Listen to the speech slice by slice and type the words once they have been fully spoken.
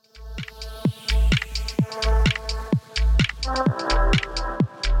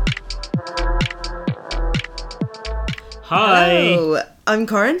Hi. Hello, I'm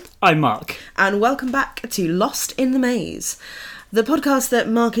Corin. I'm Mark. And welcome back to Lost in the Maze, the podcast that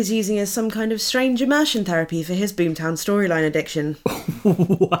Mark is using as some kind of strange immersion therapy for his Boomtown storyline addiction.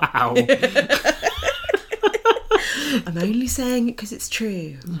 Wow. I'm only saying it because it's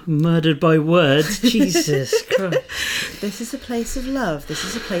true. Murdered by words. Jesus Christ. This is a place of love. This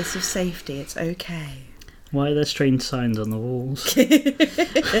is a place of safety. It's okay. Why are there strange signs on the walls?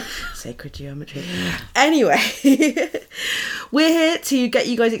 Sacred geometry. Anyway, we're here to get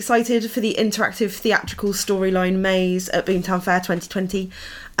you guys excited for the interactive theatrical storyline maze at Boomtown Fair 2020.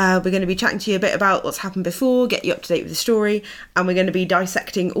 We're going to be chatting to you a bit about what's happened before, get you up to date with the story, and we're going to be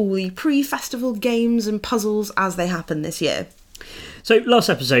dissecting all the pre-festival games and puzzles as they happen this year. So last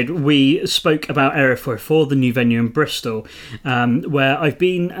episode we spoke about Area 404, the new venue in Bristol, where I've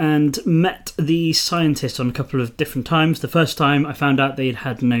been and met the scientist on a couple of different times. The first time I found out they'd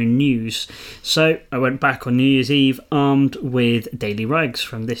had no news, so I went back on New Year's Eve armed with daily rags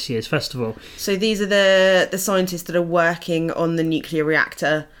from this year's festival. So these are the scientists that are working on the nuclear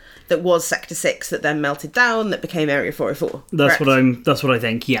reactor that was Sector 6 that then melted down, that became Area 404. That's correct? That's what I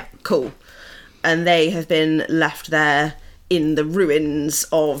think, yeah. Cool. And they have been left there in the ruins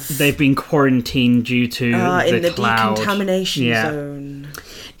of... They've been quarantined due to in the cloud. Decontamination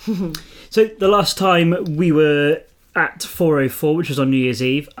zone. So the last time we were at 404, which was on New Year's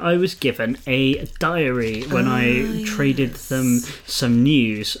Eve, I was given a diary when I traded them some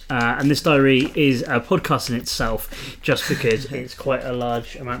news. And this diary is a podcast in itself, just because it's quite a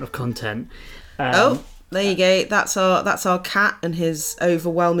large amount of content. There you go. That's our cat and his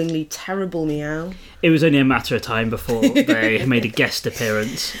overwhelmingly terrible meow. It was only a matter of time before they made a guest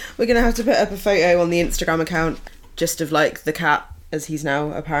appearance. We're going to have to put up a photo on the Instagram account just of like the cat, as he's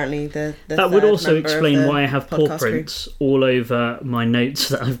now apparently the that would also member explain why I have paw prints all over my notes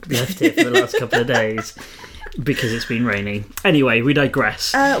that I've left here for the last couple of days. Because it's been raining. Anyway, we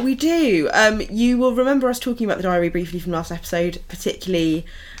digress. We do. You will remember us talking about the diary briefly from last episode, particularly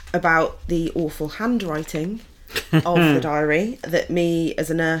about the awful handwriting of the diary, that me as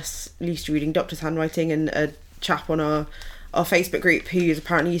a nurse used to reading doctor's handwriting, and a chap on our Facebook group who is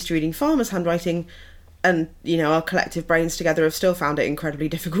apparently used to reading farmer's handwriting, and you know, our collective brains together have still found it incredibly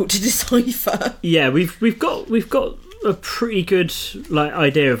difficult to decipher. Yeah, we've got a pretty good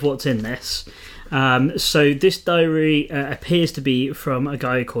idea of what's in this. So this diary appears to be from a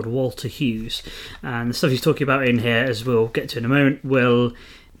guy called Walter Hughes, and the stuff he's talking about in here, as we'll get to in a moment, will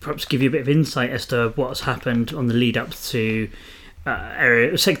perhaps give you a bit of insight as to what's happened on the lead up to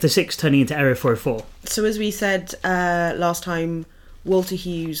Sector 6 turning into Area 404. So as we said last time, Walter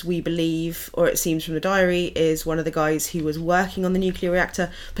Hughes, we believe, or it seems from the diary, is one of the guys who was working on the nuclear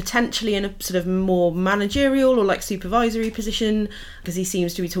reactor, potentially in a sort of more managerial or like supervisory position, because he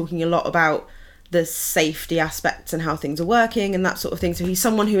seems to be talking a lot about the safety aspects and how things are working and that sort of thing. So he's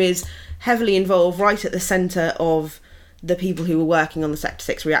someone who is heavily involved right at the centre of the people who were working on the Sector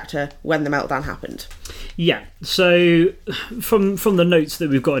 6 reactor when the meltdown happened. Yeah, so from the notes that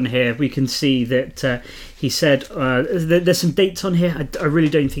we've got in here, we can see that he said there's some dates on here. I really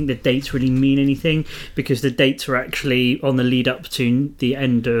don't think the dates really mean anything, because the dates are actually on the lead up to the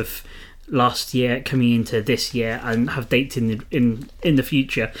end of last year coming into this year and have dates in the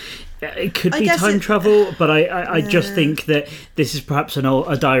future. It could be time travel, but I just think that this is perhaps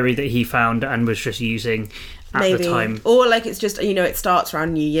a diary that he found and was just using at the time. Or like it's just, you know, it starts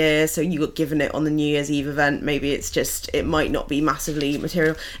around New Year, so you got given it on the New Year's Eve event. Maybe it's just, it might not be massively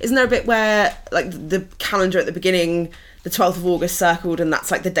material. Isn't there a bit where like the calendar at the beginning, the 12th of August circled, and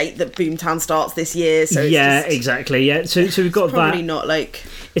that's like the date that Boomtown starts this year? So it's exactly. Yeah, so we've got that. Probably not like.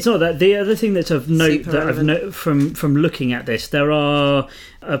 It's not that. The other thing that's of note that I've noted from looking at this, there are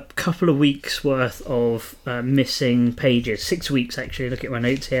a couple of weeks worth of missing pages. 6 weeks actually. Look at my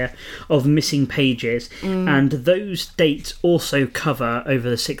notes here of missing pages, and those dates also cover over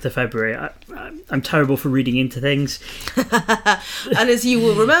the 6th of February. I'm terrible for reading into things. And as you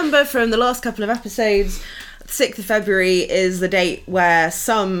will remember from the last couple of episodes, 6th of February is the date where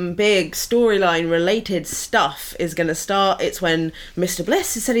some big storyline related stuff is going to start. It's when Mr.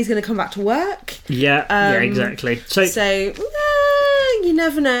 Bliss has said he's going to come back to work. Yeah, exactly. So you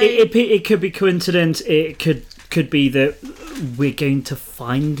never know. It could be coincidence. It could be that we're going to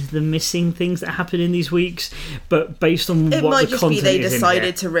find the missing things that happen in these weeks, but based on it what might the just content be they is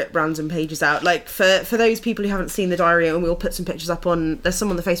decided to rip random pages out. Like for those people who haven't seen the diary, and we'll put some pictures up there's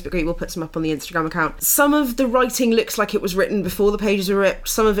some on the Facebook group, we'll put some up on the Instagram account. Some of the writing looks like it was written before the pages were ripped.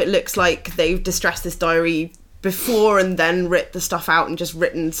 Some of it looks like they've distressed this diary before and then ripped the stuff out and just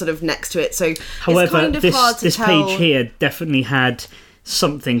written sort of next to it. So however, it's kind of hard to this tell. page here definitely had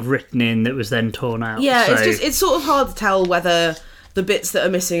something written in that was then torn out. Yeah, so, it's sort of hard to tell whether the bits that are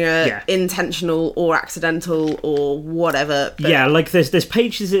missing are intentional or accidental or whatever. But yeah, like there's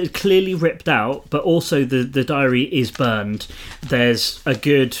pages that are clearly ripped out, but also the diary is burned. There's a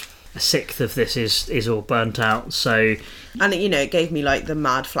good sixth of this is all burnt out. So, and it gave me like the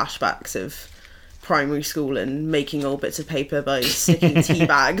mad flashbacks of primary school and making old bits of paper by sticking tea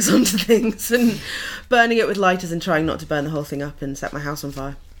bags onto things and burning it with lighters and trying not to burn the whole thing up and set my house on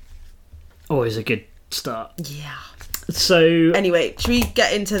fire. Always a good start. Yeah. So anyway, should we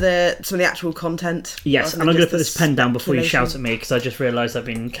get into some of the actual content? Yes, and I'm going to put this pen down before you shout at me because I just realised I've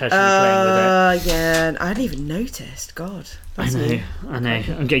been casually playing with it. Yeah, I hadn't even noticed. God, that's I know.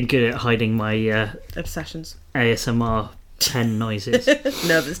 I'm getting good at hiding my obsessions. ASMR pen noises.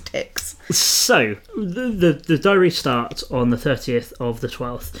 Nervous tics. So, the diary starts on the 30th of the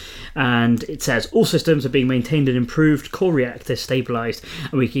 12th, and it says, all systems are being maintained and improved, core reactor stabilised,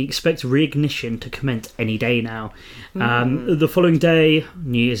 and we can expect reignition to commence any day now. The following day,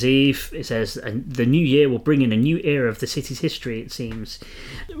 New Year's Eve, it says, the new year will bring in a new era of the city's history, it seems.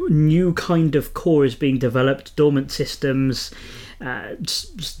 New kind of core is being developed, dormant systems,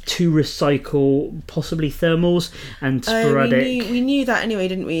 to recycle, possibly thermals and sporadic. We knew that anyway,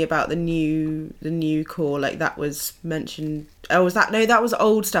 didn't we? About the new core, like that was mentioned. Oh, was that? No, that was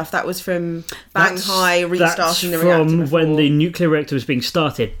old stuff. That was from Bang High restarting the reactor. From when the nuclear reactor was being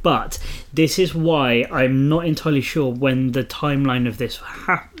started. But this is why I'm not entirely sure when the timeline of this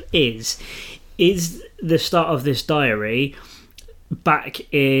is. Is the start of this diary back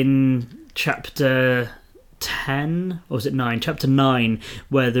in chapter 10 or was it 9? Chapter 9,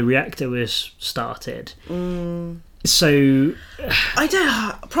 where the reactor was started. So I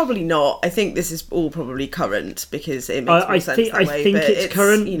don't. Probably not. I think this is all probably current because it makes more sense that way. I think it's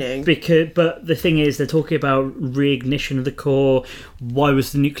current, because. But the thing is, they're talking about reignition of the core. Why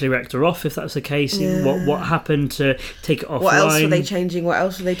was the nuclear reactor off? If that's the case, what happened to take it offline? What else were they changing? What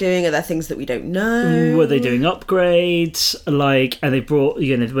else were they doing? Are there things that we don't know? Were they doing upgrades? And they brought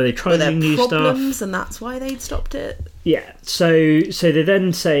were they trying new stuff? And that's why they'd stopped it. Yeah, so they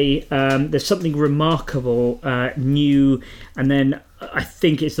then say there's something remarkable, new, and then I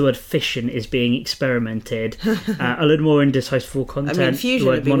think it's the word fission is being experimented. A little more indecipherable content. Fusion the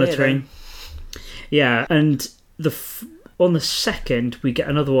word would be monitoring. Weird, yeah, and on the 2nd we get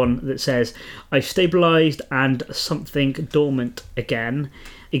another one that says I've stabilised and something dormant again.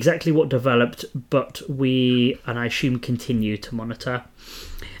 Exactly what developed, but we, and I assume, continue to monitor.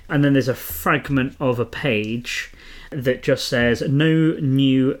 And then there's a fragment of a page that just says, no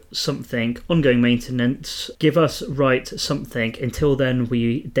new something, ongoing maintenance, give us right something, until then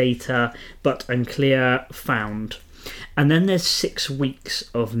we data, but unclear found. And then there's 6 weeks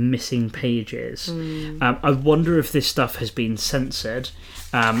of missing pages. I wonder if this stuff has been censored,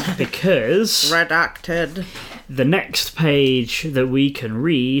 because... Redacted. The next page that we can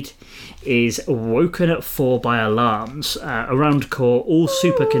read is woken at 4 by alarms. Around core, all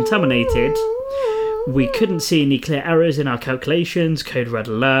super contaminated. We couldn't see any clear errors in our calculations. Code red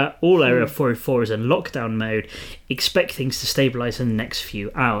alert. All Area 404 is in lockdown mode. Expect things to stabilise in the next few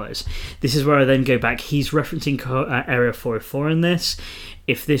hours. This is where I then go back. He's referencing Area 404 in this.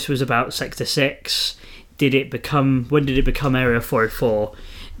 If this was about Sector 6, when did it become Area 404?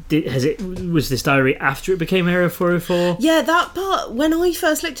 Was this diary after it became Area 404? Yeah, that part, when I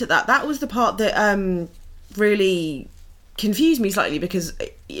first looked at that was the part that really confused me slightly, because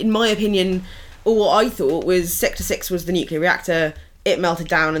in my opinion, all I thought was Sector 6 was the nuclear reactor, it melted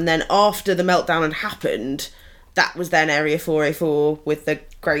down, and then after the meltdown had happened, that was then Area 404 with the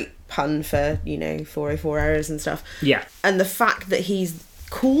great pun for, 404 errors and stuff. Yeah. And the fact that he's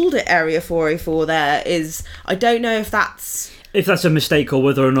called it Area 404 there is, I don't know if that's a mistake or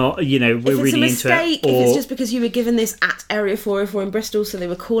whether or not, we're reading into it. If it's just because you were given this at Area 404 in Bristol, so they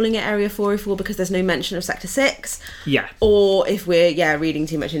were calling it Area 404 because there's no mention of Sector 6. Yeah. Or if we're, reading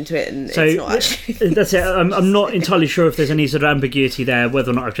too much into it and it's not actually... That's it. I'm not entirely sure if there's any sort of ambiguity there,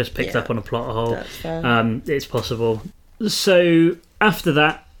 whether or not I've just picked up on a plot hole. That's fair. It's possible. So after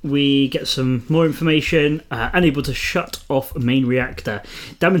that, we get some more information. Unable to shut off main reactor.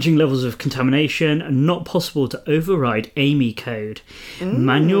 Damaging levels of contamination. Not possible to override AMI code.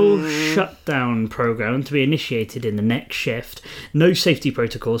 Manual shutdown program to be initiated in the next shift. No safety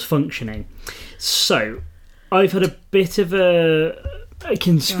protocols functioning. So, I've had a bit of a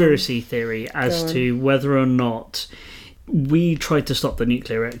conspiracy theory as to whether or not we tried to stop the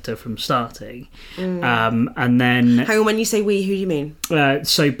nuclear reactor from starting, and then Hang on, when you say we, who do you mean?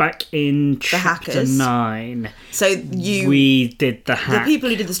 so back in chapter hackers. 9, So we did the hack. the people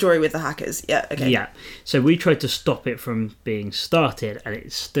who did the story with the hackers. Yeah, okay. Yeah, so we tried to stop it from being started, and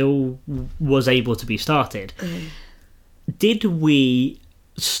it still was able to be started. Did we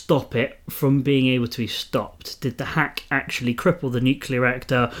stop it from being able to be stopped? Did the hack actually cripple the nuclear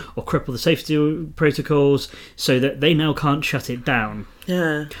reactor or cripple the safety protocols so that they now can't shut it down?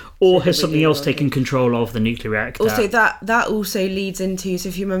 Yeah. Or has something else taken control of the nuclear reactor? Also, that also leads into, so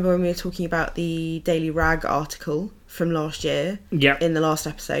if you remember when we were talking about the Daily Rag article from last year, in the last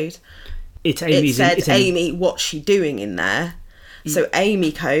episode, it said Amy, what's she doing in there? So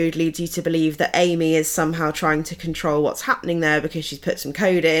Amy code leads you to believe that Amy is somehow trying to control what's happening there because she's put some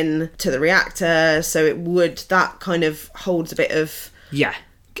code in to the reactor. So that kind of holds a bit of... Yeah,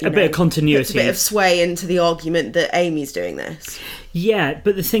 a bit of continuity. A bit of sway into the argument that Amy's doing this. Yeah,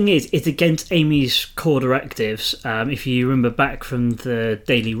 but the thing is, it's against Amy's core directives. If you remember back from the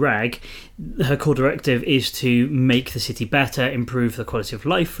Daily Rag, her core directive is to make the city better, improve the quality of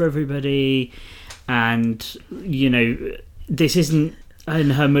life for everybody, and, this isn't in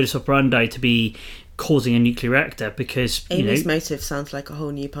her modus operandi to be causing a nuclear reactor because... Amy's motive sounds like a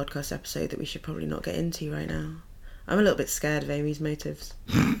whole new podcast episode that we should probably not get into right now. I'm a little bit scared of Amy's motives.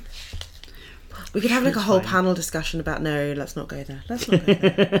 We could have a whole panel discussion about... No, let's not go there.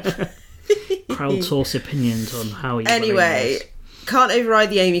 Crowdsource opinions on how you... Anyway, can't override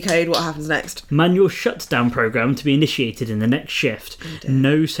the Amy code. What happens next? Manual shutdown program to be initiated in the next shift.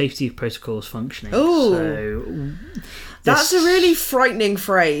 No safety protocols functioning. Oh, so... That's a really frightening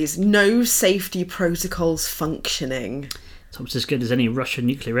phrase. No safety protocols functioning. It's almost as good as any Russian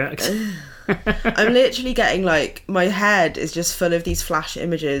nuclear reactor. I'm literally getting, my head is just full of these flash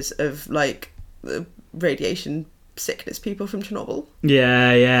images of, the radiation sickness people from Chernobyl.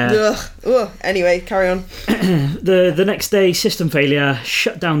 Yeah. Ugh. Anyway, carry on. The next day, system failure,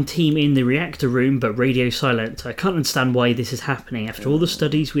 shut down team in the reactor room, but radio silent. I can't understand why this is happening after all the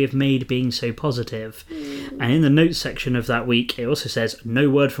studies we have made being so positive. And in the notes section of that week, it also says, no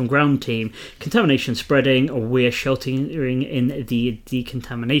word from ground team, contamination spreading, or we're sheltering in the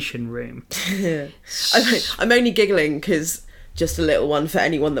decontamination room. I'm only giggling because... Just a little one for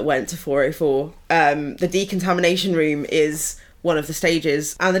anyone that went to 404. The decontamination room is one of the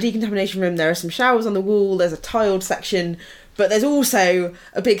stages. And the decontamination room, there are some showers on the wall, there's a tiled section, but there's also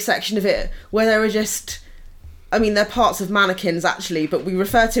a big section of it where there are just... they're parts of mannequins, actually, but we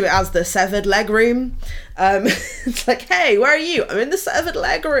refer to it as the severed leg room. It's like, hey, where are you? I'm in the severed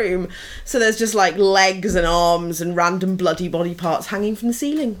leg room. So there's just, legs and arms and random bloody body parts hanging from the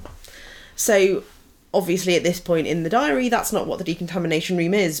ceiling. So... Obviously, at this point in the diary, that's not what the decontamination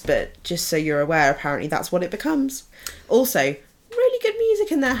room is, but just so you're aware, apparently that's what it becomes. Also, really good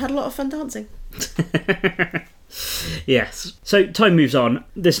music in there, had a lot of fun dancing. Yes. So, time moves on.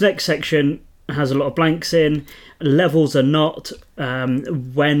 This next section has a lot of blanks in. Levels are not.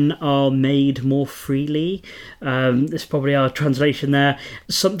 When are made more freely. It's probably our translation there.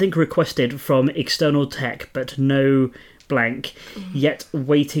 Something requested from external tech, but no... blank, yet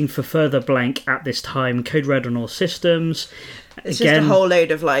waiting for further blank at this time. Code red on all systems. It's just a whole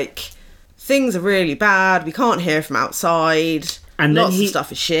load of things are really bad, we can't hear from outside, and lots of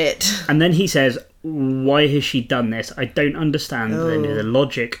stuff is shit. And then he says, why has she done this? I don't understand the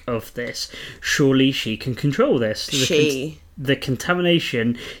logic of this. Surely she can control this. The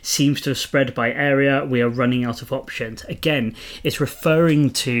contamination seems to have spread by area. We are running out of options. Again, it's referring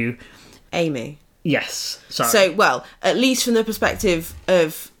to... Amy. Yes, sorry. So, well, at least from the perspective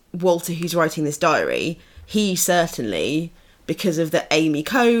of Walter, who's writing this diary, he certainly, because of the Amy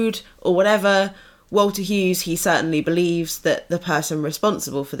code or whatever, Walter Hughes, he certainly believes that the person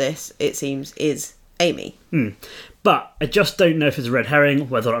responsible for this, it seems, is Amy. But I just don't know if it's a red herring,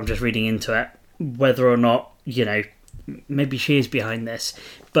 whether or not I'm just reading into it, whether or not, maybe she is behind this.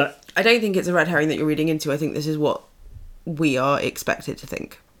 But I don't think it's a red herring that you're reading into. I think this is what we are expected to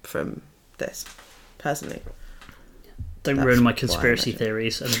think from this. Personally, don't ruin my conspiracy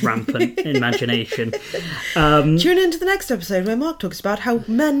theories and rampant imagination. Tune in to the next episode where Mark talks about how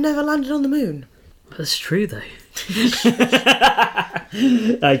men never landed on the moon. That's true, though.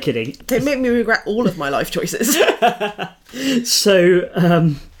 I'm kidding. Don't make me regret all of my life choices. So,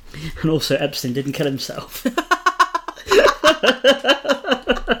 and also Epstein didn't kill himself.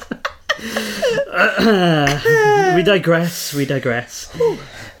 We digress.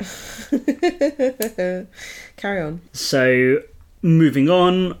 Carry on. So, moving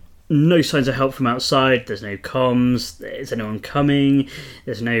on, no signs of help from outside. There's no comms. Is anyone coming?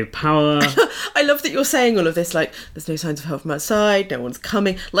 There's no power. I love that you're saying all of this, like, there's no signs of help from outside, no one's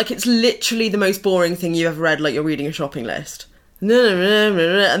coming. Like, it's literally the most boring thing you've ever read, like you're reading a shopping list. And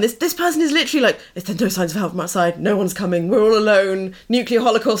this person is literally like, there's no signs of help from outside, no one's coming, we're all alone, nuclear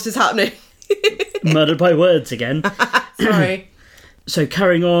holocaust is happening. Murdered by words again. Sorry. So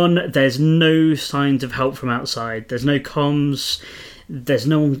carrying on, there's no signs of help from outside. There's no comms. There's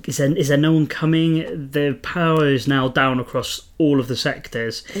no one. Is there no one coming? The power is now down across all of the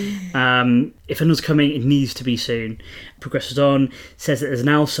sectors. If anyone's coming, it needs to be soon. Progresses on, says that there's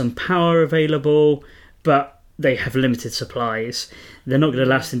now some power available, but they have limited supplies. They're not going to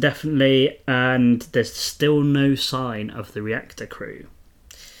last indefinitely, and there's still no sign of the reactor crew.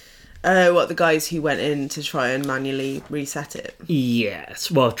 What, the guys who went in to try and manually reset it?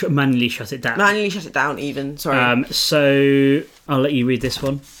 Yes, well, manually shut it down. Manually shut it down, even, sorry. So, I'll let you read this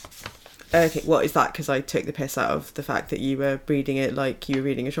one. Okay, what is that? Because I took the piss out of the fact that you were reading it like you were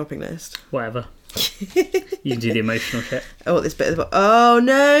reading a shopping list. Whatever. You can do the emotional shit. Oh, this bit of the... Oh,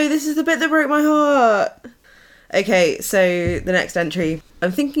 no, this is the bit that broke my heart. Okay, so the next entry.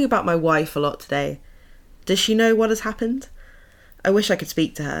 I'm thinking about my wife a lot today. Does she know what has happened? I wish I could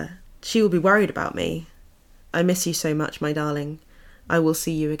speak to her. She will be worried about me. I miss you so much, my darling. I will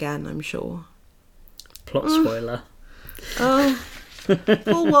see you again, I'm sure. Plot spoiler. Oh,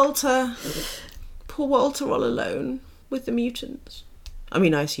 poor Walter. Poor Walter all alone with the mutants. I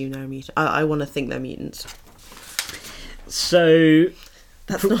mean, I assume they're mutants. I want to think they're mutants. So...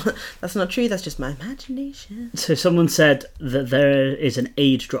 That's not true, that's just my imagination. So someone said that there is an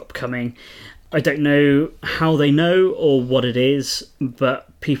aid drop coming. I don't know how they know or what it is,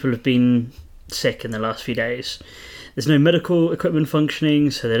 but people have been sick in the last few days. There's no medical equipment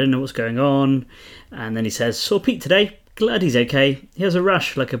functioning, so they don't know what's going on. And then he says, saw Pete today, glad he's okay. He has a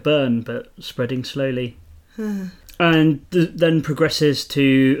rash like a burn, but spreading slowly. And then progresses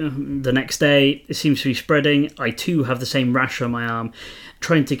to the next day. It seems to be spreading. I too have the same rash on my arm.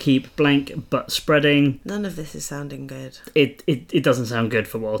 Trying to keep blank but spreading. None of this is sounding good. It doesn't sound good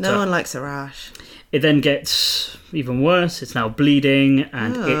for Walter. No one likes a rash. It then gets even worse. It's now bleeding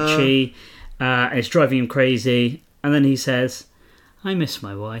and itchy, and it's driving him crazy. And then he says, I miss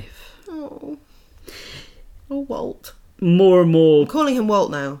my wife. Oh, Walt. More and more... I'm calling him Walt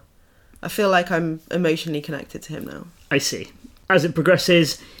now. I feel like I'm emotionally connected to him now. I see. As it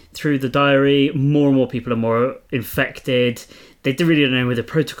progresses through the diary, more and more people are more infected. They really don't know with the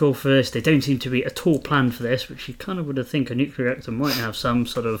protocol for this. They don't seem to be at all planned for this, which you kind of would have think a nuclear reactor might have some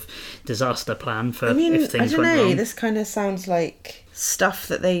sort of disaster plan for if things went wrong. This kind of sounds like stuff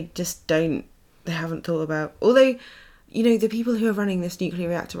that they haven't thought about. Although, you know, the people who are running this nuclear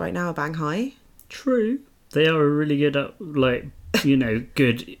reactor right now are bang high. True. They are a really good,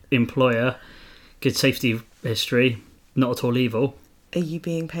 good employer, good safety history, not at all evil. Are you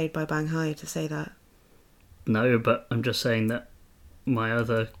being paid by bang high to say that? No, but I'm just saying that my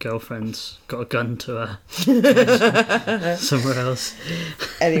other girlfriend's got a gun to her somewhere else.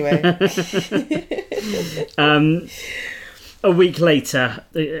 Anyway. A week later,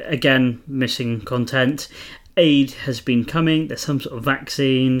 again, missing content. Aid has been coming. There's some sort of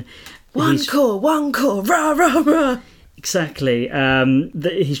vaccine. One core, rah, rah, rah. Exactly.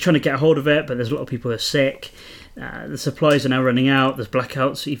 He's trying to get a hold of it, but there's a lot of people who are sick. The supplies are now running out. There's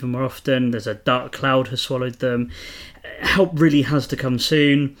blackouts even more often. There's a dark cloud has swallowed them. Help really has to come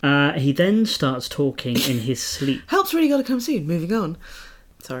soon. He then starts talking in his sleep. Help's really got to come soon. Moving on.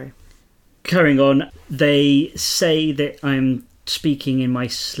 Sorry. Carrying on, they say that I'm speaking in my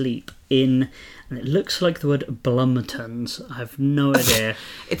sleep and it looks like the word Blumtons. I have no idea.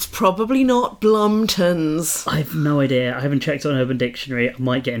 It's probably not Blumtons. I have no idea. I haven't checked on Urban Dictionary. I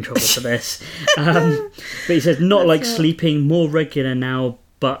might get in trouble for this. But he says, not like sleeping, more regular now,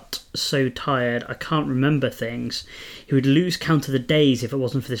 but so tired. I can't remember things. He would lose count of the days if it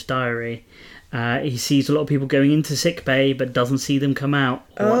wasn't for this diary. He sees a lot of people going into sick bay, but doesn't see them come out.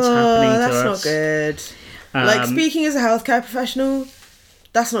 What's happening to us? That's not good. Like, speaking as a healthcare professional,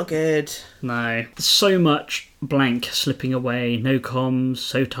 that's not good. No. So much blank slipping away, no comms,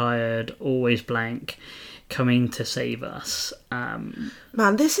 so tired, always blank, coming to save us. Man,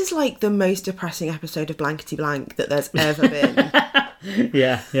 this is like the most depressing episode of Blankety Blank that there's ever been.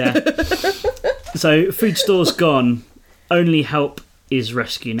 Yeah. So, food store's gone. Only help is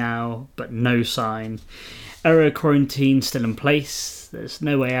rescue now, but no sign. Area quarantine still in place. There's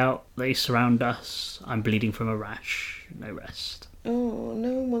no way out. They surround us. I'm bleeding from a rash. No rest. Oh, no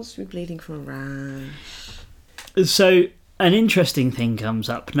one wants to be bleeding from a rash. So, an interesting thing comes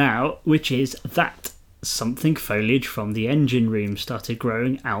up now, which is that something foliage from the engine room started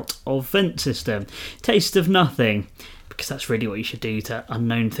growing out of vent system. Taste of nothing. Because that's really what you should do to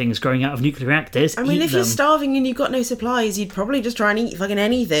unknown things growing out of nuclear reactors. I mean, Eat if them. you're starving and you've got no supplies, you'd probably just try and eat fucking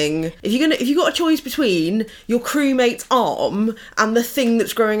anything. If you've got a choice between your crewmate's arm and the thing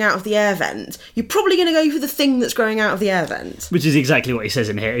that's growing out of the air vent, you're probably going to go for the thing that's growing out of the air vent. Which is exactly what he says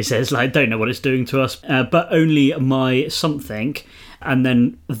in here. He says, like, don't know what it's doing to us, but only my something, and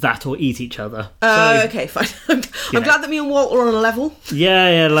then that or eat each other. Okay, fine. I'm glad that me and Walt are on a level.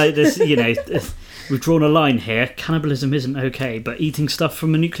 Yeah, like this, we've drawn a line here. Cannibalism isn't okay, but eating stuff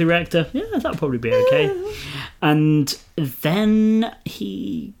from a nuclear reactor, yeah, that'll probably be okay. And then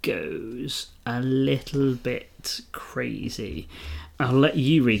he goes a little bit crazy. I'll let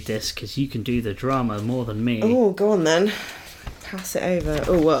you read this because you can do the drama more than me. Oh, go on then. Pass it over.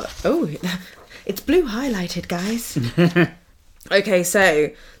 Oh, what? Oh, it's blue highlighted, guys. Okay, so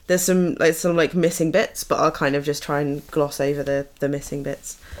there's some missing bits, but I'll kind of just try and gloss over the missing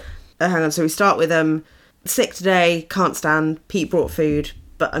bits. Hang on, so we start with sick today, can't stand, Pete brought food,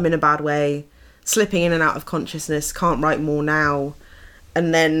 but I'm in a bad way, slipping in and out of consciousness, can't write more now.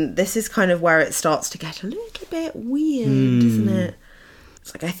 And then this is kind of where it starts to get a little bit weird, isn't it?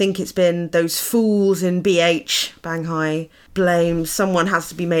 It's like, I think it's been those fools in BH, bang high, blame, someone has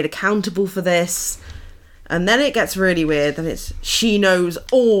to be made accountable for this. And then it gets really weird, and it's, she knows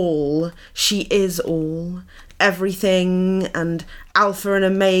all, she is all, everything, and Alpha and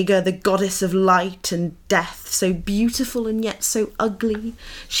Omega, the goddess of light and death, so beautiful and yet so ugly,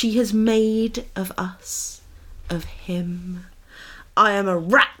 she has made of us, of him. I am a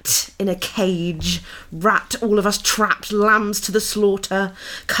rat in a cage, rat, all of us trapped, lambs to the slaughter.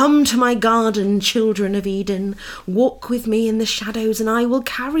 Come to my garden, children of Eden, walk with me in the shadows, and I will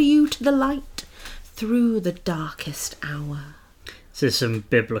carry you to the light. Through the darkest hour. This is some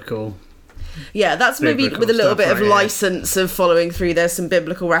biblical. Yeah, that's maybe with a little bit of right license of following through. There's some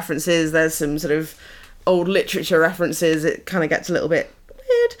biblical references. There's some sort of old literature references. It kind of gets a little bit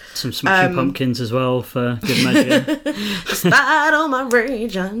weird. Some Smashing Pumpkins as well for good measure. Despite all my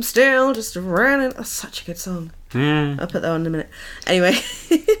rage, I'm still just running. That's such a good song. Yeah. I'll put that on in a minute. Anyway.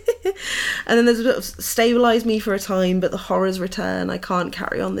 And then there's a bit of stabilise me for a time, but the horrors return. I can't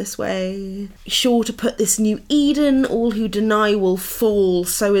carry on this way. Sure to put this new Eden, all who deny will fall.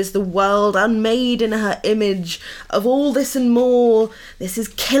 So is the world unmade in her image. Of all this and more, this is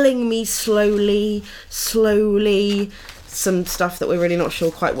killing me slowly, slowly. Some stuff that we're really not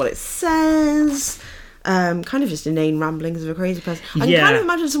sure quite what it says. Kind of just inane ramblings of a crazy person. I can kind of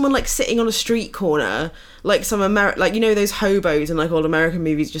imagine someone like sitting on a street corner, like some those hobos in like old American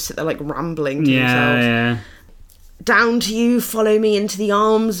movies just sit there like rambling to themselves. Yeah. Down to you, follow me into the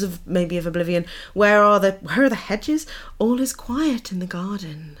arms of oblivion. Where are the hedges? All is quiet in the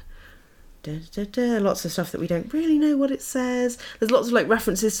garden. Da, da, da. Lots of stuff that we don't really know what it says. There's lots of like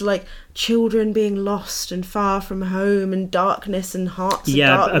references to like children being lost and far from home and darkness and hearts of darkness.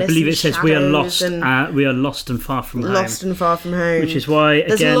 Yeah, I believe it says we are lost and far from home. Lost and far from home. Which is why,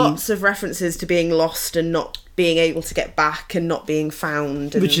 there's lots of references to being lost and not being able to get back and not being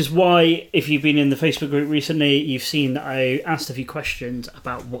found. Which is why, if you've been in the Facebook group recently, you've seen that I asked a few questions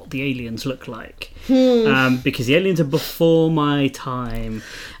about what the aliens look like. Because the aliens are before my time.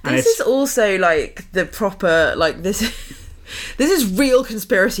 And this is also like the proper, like this is real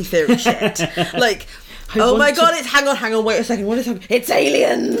conspiracy theory shit. Like, oh my god, it's hang on, wait a second, what is happening? It's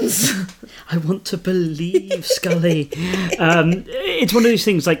aliens! I want to believe, Scully. It's one of those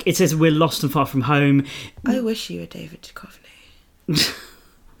things, like, it says we're lost and far from home. I wish you were David Duchovny.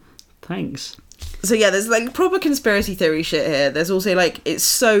 Thanks. So yeah, there's like proper conspiracy theory shit here. There's also like, it's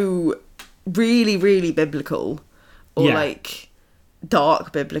so really, really biblical. Or like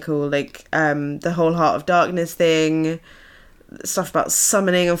dark biblical, like the whole Heart of Darkness thing. Stuff about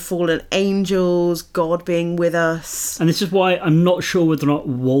summoning and fallen angels, God being with us. And this is why I'm not sure whether or not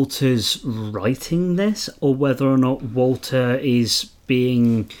Walter's writing this or whether or not Walter is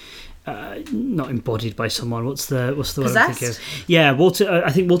being not embodied by someone. What's the word I'm thinking of? Yeah, Walter.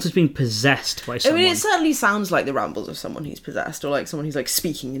 I think Walter's being possessed by someone. I mean, it certainly sounds like the rambles of someone who's possessed, or like someone who's like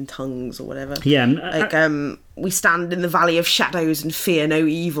speaking in tongues or whatever. Yeah, like we stand in the valley of shadows and fear no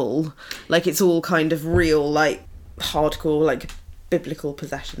evil. Like it's all kind of real, like hardcore, like biblical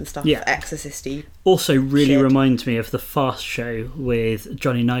possession stuff. Yeah, exorcisty. Also, really reminds me of the Fast Show with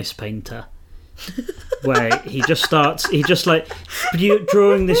Johnny Nice Painter. Where he just like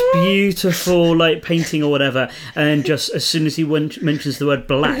drawing this beautiful like painting or whatever, and then just as soon as he mentions the word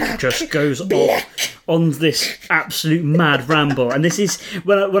black, just goes off on this absolute mad ramble. And this is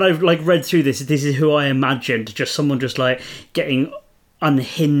when I've like read through this is who I imagined, just someone just like getting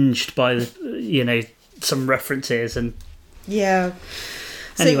unhinged by some references and Yeah.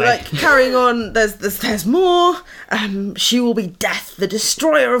 So, Anyway. like, carrying on, there's more. She will be death, the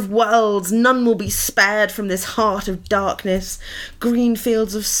destroyer of worlds. None will be spared from this heart of darkness. Green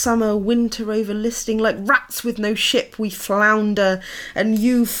fields of summer, winter overlisting. Like rats with no ship, we flounder. And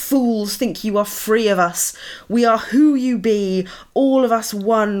you fools think you are free of us. We are who you be, all of us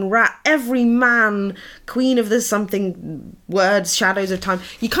one. Rat, every man, queen of the something, words, shadows of time.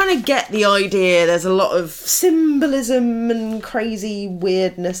 You kind of get the idea. There's a lot of symbolism and crazy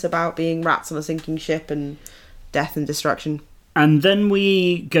weirdness about being rats on a sinking ship and death and destruction. And then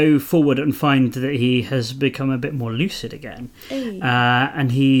we go forward and find that he has become a bit more lucid again. Hey.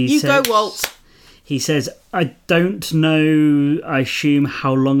 And he says, Go, Walt. He says, I don't know, I assume,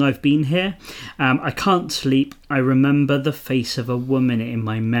 how long I've been here. I can't sleep. I remember the face of a woman in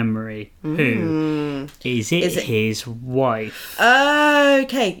my memory. Who? Is it his wife?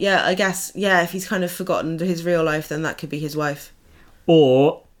 Okay, yeah, I guess. Yeah, if he's kind of forgotten his real life, then that could be his wife.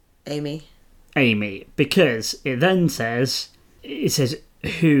 Or Amy. Amy. Because it then says,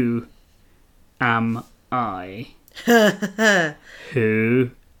 who am I? Who?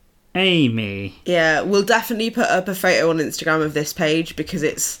 Amy. Yeah, we'll definitely put up a photo on Instagram of this page because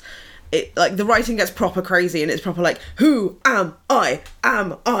it like the writing gets proper crazy and it's proper like, who am I?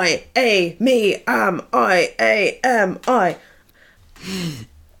 Am I a me? Am I a am I?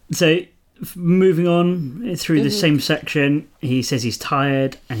 So moving on through the same section, he says he's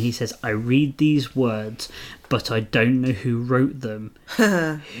tired and he says, I read these words, but I don't know who wrote them.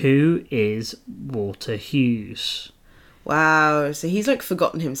 Who is Walter Hughes? Wow, so he's like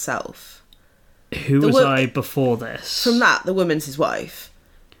forgotten himself. Who was I before this? From that, the woman's his wife.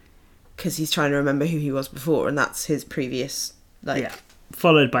 Because he's trying to remember who he was before, and that's his previous, like... Yeah.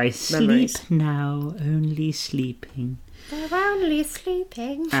 Followed by memories. Sleep now, only sleeping. They're only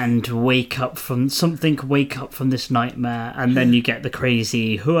sleeping. And wake up from this nightmare. And then you get the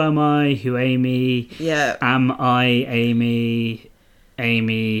crazy, who am I? Who Amy? Yeah. Am I Amy?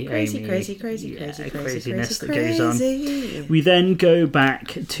 Amy, Crazy, craziness that goes on. We then go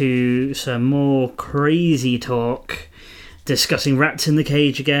back to some more crazy talk, discussing rats in the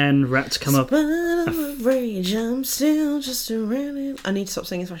cage again. Rats come up. Rage, I'm still just around. I need to stop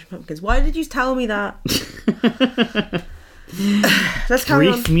singing Smashing Pumpkins. Why did you tell me that? Let's carry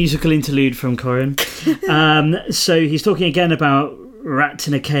on. Brief musical interlude from Corin. So he's talking again about rats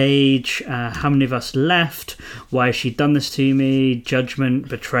in a cage, how many of us left, why has she done this to me, judgment,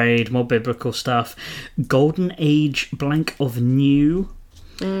 betrayed, more biblical stuff, golden age blank of new,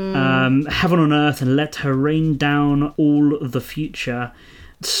 heaven on earth and let her rain down all the future,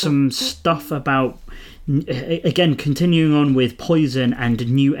 some stuff about, again, continuing on with poison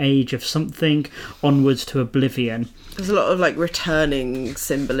and new age of something, onwards to oblivion. There's a lot of like returning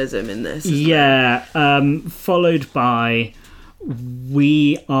symbolism in this. Yeah, followed by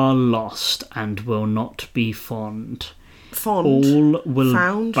we are lost and will not be fond. All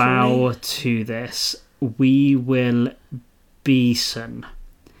will bow to this. We will be son.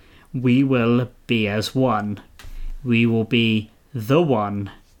 We will be as one. We will be the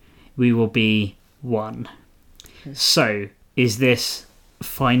one. We will be one. So, is this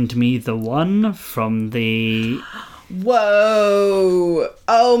Find Me the One from the... Whoa!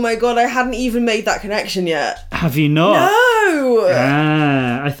 Oh my god, I hadn't even made that connection yet. Have you not? No!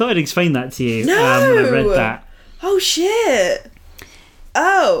 I thought I'd explain that to you when I read that. Oh shit!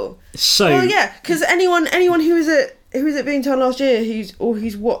 Oh. So. Well, yeah, because anyone who was at Being Told last year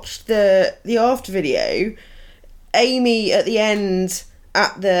who's watched the after video, Amy at the end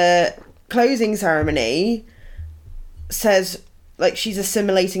at the closing ceremony says, like, she's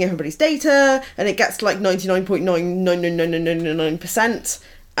assimilating everybody's data and it gets to like 99.99999%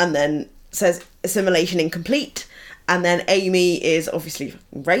 and then says assimilation incomplete, and then Amy is obviously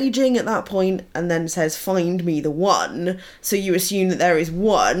raging at that point and then says find me the one, so you assume that there is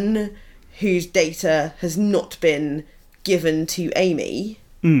one whose data has not been given to Amy.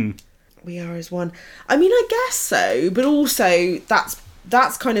 We are as one. I mean, I guess so, but also that's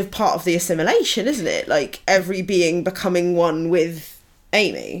kind of part of the assimilation, isn't it? Like, every being becoming one with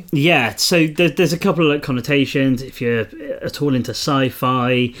Amy. Yeah, so there's a couple of connotations. If you're at all into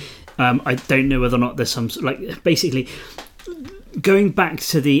sci-fi, I don't know whether or not there's some... Like, basically, going back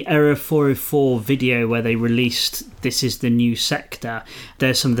to the Era 404 video where they released This Is the New Sector,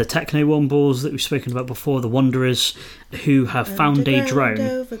 there's some of the Techno-Wombles that we've spoken about before, the Wanderers, who have found a drone.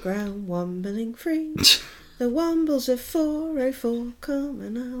 Overground, wombling free. The Wombles of 404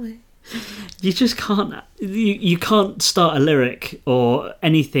 coming our way. You just can't... You can't start a lyric or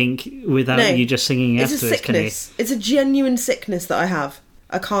anything without you just singing afterwards, can you? It's a sickness. It's a genuine sickness that I have.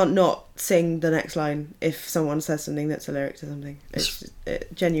 I can't not sing the next line if someone says something that's a lyric to something. It's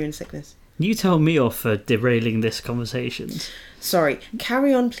genuine sickness. You tell me off for derailing this conversation. Sorry,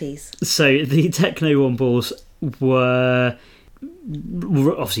 carry on, please. So the Techno Wombles were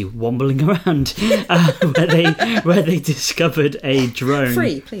obviously wombling around where they discovered a drone.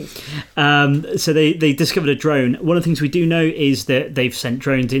 Free, please. So they discovered a drone. One of the things we do know is that they've sent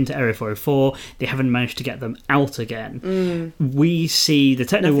drones into Area 404. They haven't managed to get them out again. We see the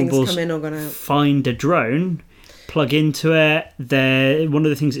Techno Wombles come in or gone out. find a drone, plug into it. One of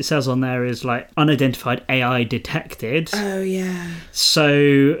the things it says on there is like unidentified AI detected. Oh yeah.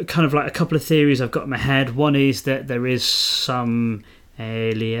 So kind of like a couple of theories I've got in my head. One is that there is some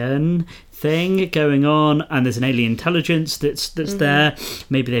alien thing going on, and there's an alien intelligence that's there.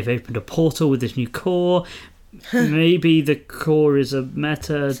 Maybe they've opened a portal with this new core. Maybe the core is a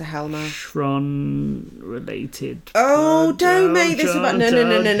Metatron related. Oh, don't make this about.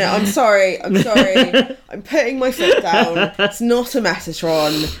 No. I'm sorry. I'm putting my foot down. It's not a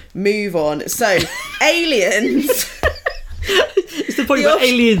Metatron. Move on. So, aliens. It's the point where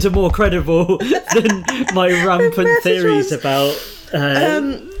aliens are more credible than my rampant theories about.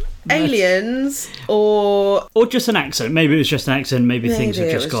 Aliens or just an accident. Maybe it was just an accident. Maybe things have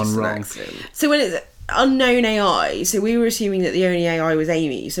just gone wrong. So when it's unknown AI, so we were assuming that the only AI was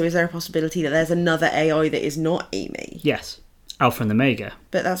Amy. So is there a possibility that there's another AI that is not Amy? Yes, Alpha and the Omega.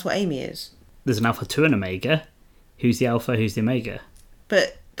 But that's what Amy is. There's an Alpha 2 and Omega. Who's the Alpha? Who's the Omega?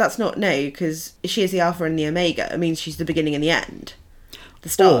 But that's not because she is the Alpha and the Omega. It means she's the beginning and the end. The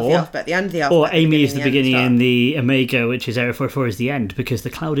start of the alphabet, the end of the alphabet. Or Amy is the beginning and the Omega, which is Area 44, is the end, because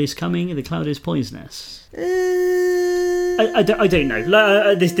the cloud is coming and the cloud is poisonous. I don't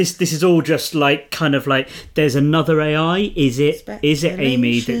know. This is all just like kind of like there's another AI. Is it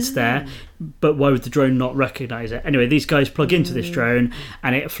Amy that's there? But why would the drone not recognise it? Anyway, these guys plug into this drone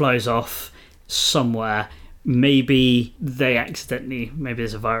and it flies off somewhere. Maybe they maybe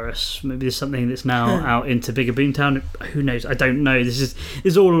there's a virus, maybe there's something that's now out into Bigger Boomtown. Who knows? I don't know. This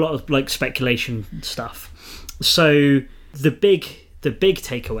is all a lot of like speculation stuff. So the big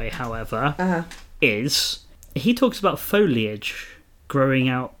takeaway, however, is he talks about foliage growing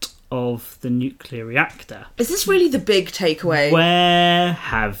out of the nuclear reactor. Is this really the big takeaway? Where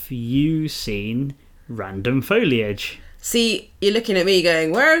have you seen random foliage? See, you're looking at me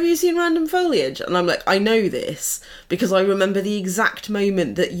going, where have you seen random foliage? And I'm like, I know this because I remember the exact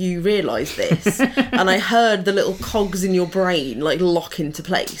moment that you realised this. And I heard the little cogs in your brain like lock into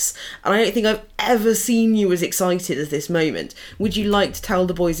place. And I don't think I've ever seen you as excited as this moment. Would you like to tell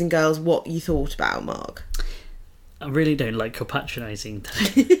the boys and girls what you thought about, Mark? I really don't like your patronising.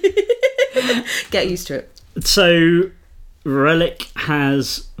 Get used to it. So, Relic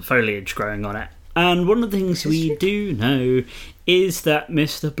has foliage growing on it. And one of the things we do know is that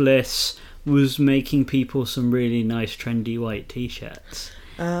Mr. Bliss was making people some really nice trendy white t-shirts.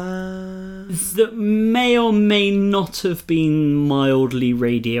 That may or may not have been mildly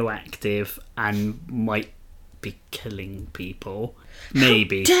radioactive and might be killing people.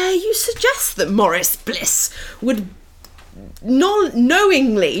 Maybe. How dare you suggest that Morris Bliss would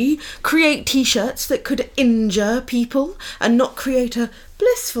knowingly create t-shirts that could injure people and not create a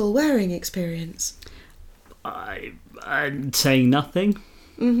blissful wearing experience? I'm saying nothing.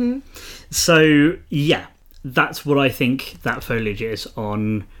 Mm-hmm. So yeah, that's what I think that foliage is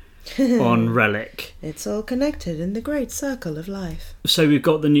on Relic. It's all connected in the great circle of life. So we've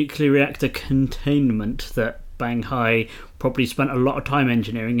got the nuclear reactor containment that Bang Hai probably spent a lot of time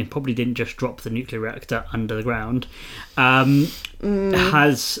engineering and probably didn't just drop the nuclear reactor under the ground.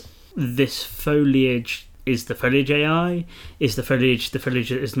 Has this foliage... Is the foliage AI? Is the foliage that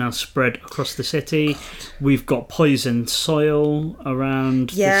is now spread across the city? We've got poisoned soil around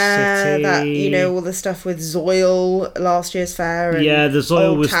the city. Yeah, all the stuff with Zoil last year's fair. And the Zoil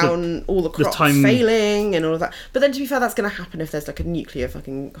Old was Town, all the crops failing and all of that. But then to be fair, that's going to happen if there's like a nuclear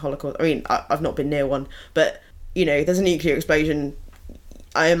fucking holocaust. I mean, I've not been near one, but there's a nuclear explosion.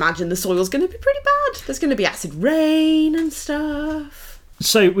 I imagine the soil's going to be pretty bad. There's going to be acid rain and stuff.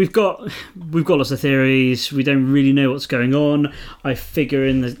 So we've got lots of theories. We don't really know what's going on. I figure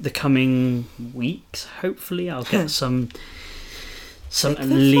in the coming weeks, hopefully, I'll get some at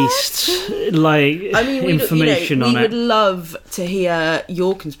least information on it. We would love to hear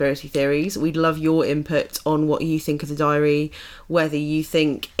your conspiracy theories. We'd love your input on what you think of the diary, whether you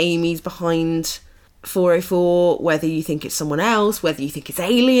think Amy's behind 404, whether you think it's someone else, whether you think it's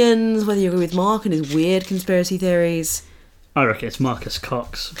aliens, whether you agree with Mark and his weird conspiracy theories. I reckon it's Marcus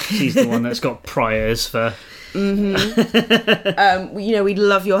Cox. He's the one that's got priors for... We'd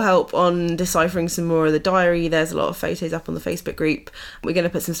love your help on deciphering some more of the diary. There's a lot of photos up on the Facebook group. We're going to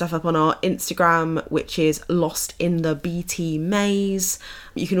put some stuff up on our Instagram, which is Lost in the BT Maze.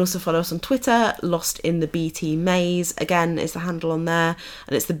 You can also follow us on Twitter, Lost in the BT Maze. Again, is the handle on there.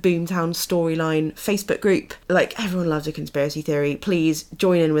 And it's the Boomtown Storyline Facebook group. Like, everyone loves a conspiracy theory. Please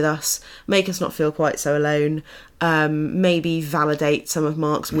join in with us. Make us not feel quite so alone. Maybe validate some of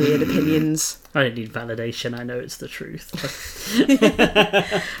Mark's weird opinions. I don't need validation. I know it's the truth.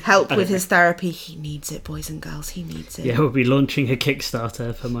 Help with his therapy. He needs it, boys and girls. He needs it. Yeah, we'll be launching a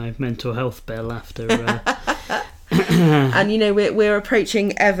Kickstarter for my mental health bill after... And we're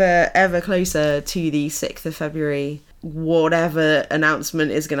approaching ever closer to the 6th of February. Whatever announcement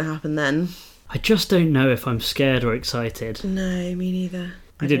is going to happen then. I just don't know if I'm scared or excited. No, me neither.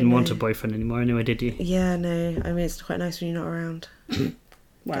 You didn't want a boyfriend anymore anyway, did you? Yeah, no. I mean, it's quite nice when you're not around.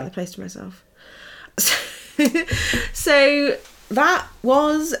 Wow. Get the place to myself. So that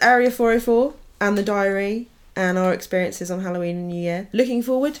was Area 404 and the diary and our experiences on Halloween and New Year. Looking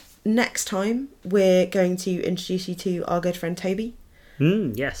forward, next time we're going to introduce you to our good friend Toby.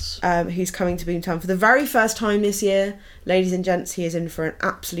 Yes. Who's coming to Boomtown for the very first time this year. Ladies and gents, he is in for an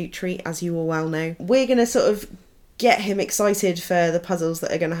absolute treat, as you all well know. We're going to sort of get him excited for the puzzles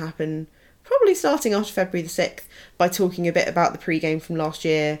that are going to happen, probably starting after February the 6th, by talking a bit about the pre-game from last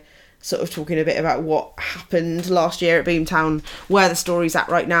year, sort of talking a bit about what happened last year at Boomtown, where the story's at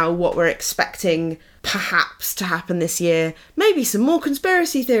right now, what we're expecting perhaps to happen this year, maybe some more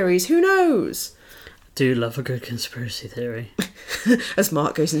conspiracy theories, who knows? Do love a good conspiracy theory. As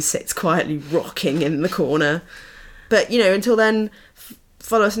Mark goes and sits quietly rocking in the corner. But, until then,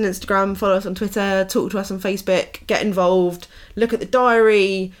 follow us on Instagram, follow us on Twitter, talk to us on Facebook, get involved, look at the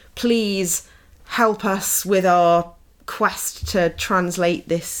diary, please help us with our quest to translate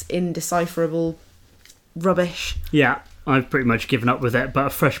this indecipherable rubbish. Yeah, I've pretty much given up with it, but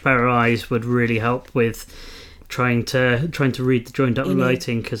a fresh pair of eyes would really help with trying to read the joined up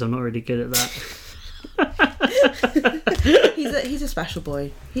writing, because I'm not really good at that. He's a special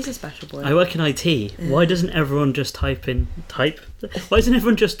boy. He's a special boy. I work in IT. Why doesn't everyone just type? Why doesn't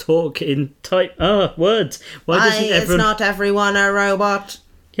everyone just talk in words? Why doesn't everyone... Is not everyone a robot?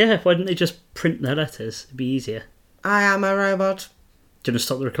 Yeah, why didn't they just print their letters? It'd be easier. I am a robot. Do you want to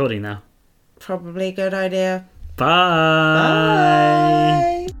stop the recording now? Probably a good idea. Bye.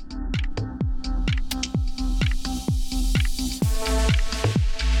 Bye.